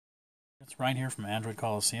It's Ryan here from Android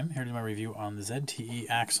Coliseum, here to do my review on the ZTE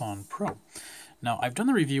Axon Pro. Now, I've done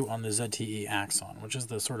the review on the ZTE Axon, which is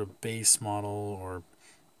the sort of base model or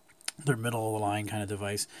their middle of the line kind of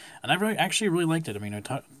device, and I've actually really liked it. I mean, I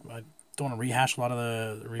don't want to rehash a lot of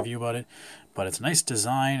the review about it, but it's a nice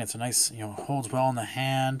design. It's a nice, holds well in the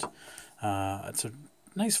hand. It's a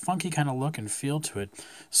nice funky kind of look and feel to it.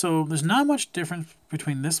 So there's not much difference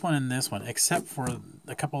between this one and this one, except for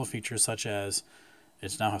a couple of features such as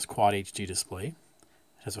it now has Quad HD display.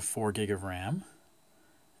 It has a 4 gig of RAM,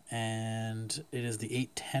 and it is the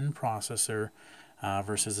 810 processor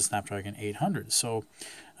versus the Snapdragon 800. So,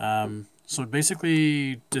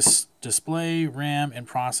 basically, display, RAM, and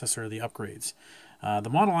processor are the upgrades. The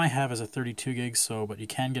model I have is a 32 gig, but you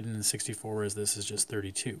can get it in 64, whereas this is just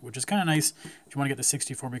 32, which is kind of nice if you want to get the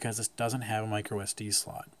 64 because this doesn't have a micro SD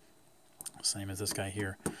slot, same as this guy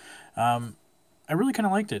here. I really kind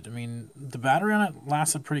of liked it. I mean, the battery on it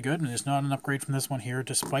lasted pretty good, and it's not an upgrade from this one here,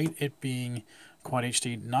 despite it being Quad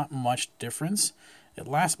HD. Not much difference. It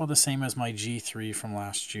lasts about the same as my G3 from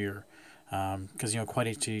last year, because Quad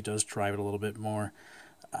HD does drive it a little bit more.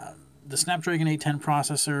 The Snapdragon 810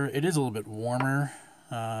 processor, it is a little bit warmer.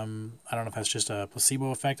 I don't know if that's just a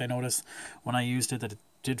placebo effect. I noticed when I used it that it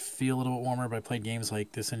did feel a little bit warmer, but I played games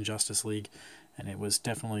like this in Justice League, and it was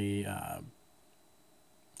definitely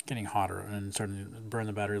getting hotter and starting to burn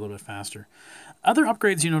the battery a little bit faster. Other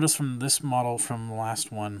upgrades you notice from this model from the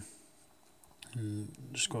last one, and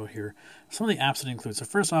just go here. Some of the apps it includes. So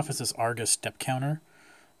first off is this Argus step counter.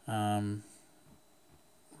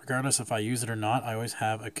 Regardless if I use it or not, I always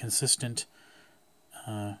have a consistent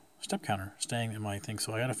step counter staying in my thing.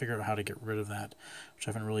 So I got to figure out how to get rid of that, which I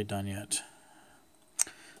haven't really done yet.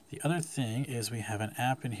 The other thing is we have an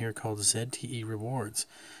app in here called ZTE Rewards.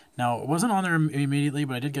 Now, it wasn't on there immediately,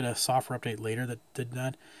 but I did get a software update later that did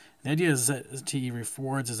that. The idea of ZTE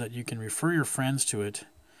Rewards is that you can refer your friends to it,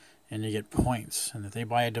 and you get points. And if they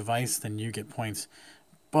buy a device, then you get points.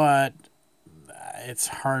 But it's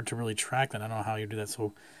hard to really track that. I don't know how you do that.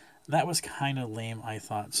 So that was kind of lame, I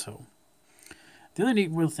thought so. The other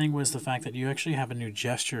neat thing was the fact that you actually have a new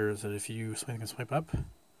gesture that if you swipe up,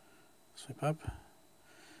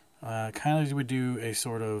 kind of would do a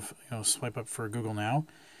sort of swipe up for Google Now.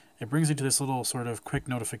 It brings you to this little sort of quick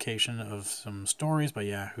notification of some stories by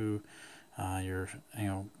Yahoo, your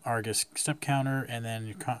Argus step counter, and then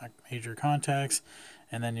your major contacts,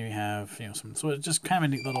 and then you have some. So it's just kind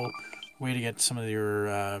of a neat little way to get some of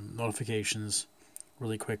your notifications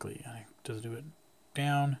really quickly. Does do it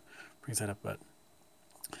down, brings that up, but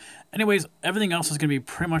anyways, everything else is going to be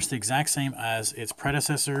pretty much the exact same as its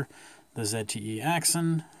predecessor, the ZTE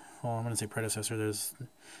Axon. Well, I'm going to say predecessor. There's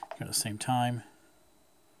at the same time.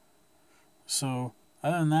 So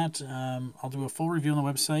other than that, I'll do a full review on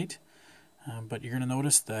the website. But you're going to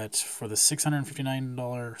notice that for the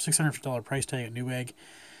 $650 price tag at Newegg,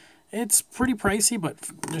 it's pretty pricey, but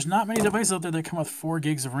there's not many devices out there that come with 4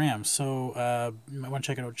 gigs of RAM. So you might want to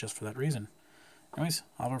check it out just for that reason. Anyways,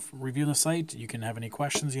 I'll have a review on the site. You can have any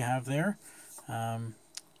questions you have there.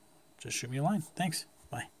 Just shoot me a line. Thanks.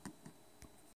 Bye.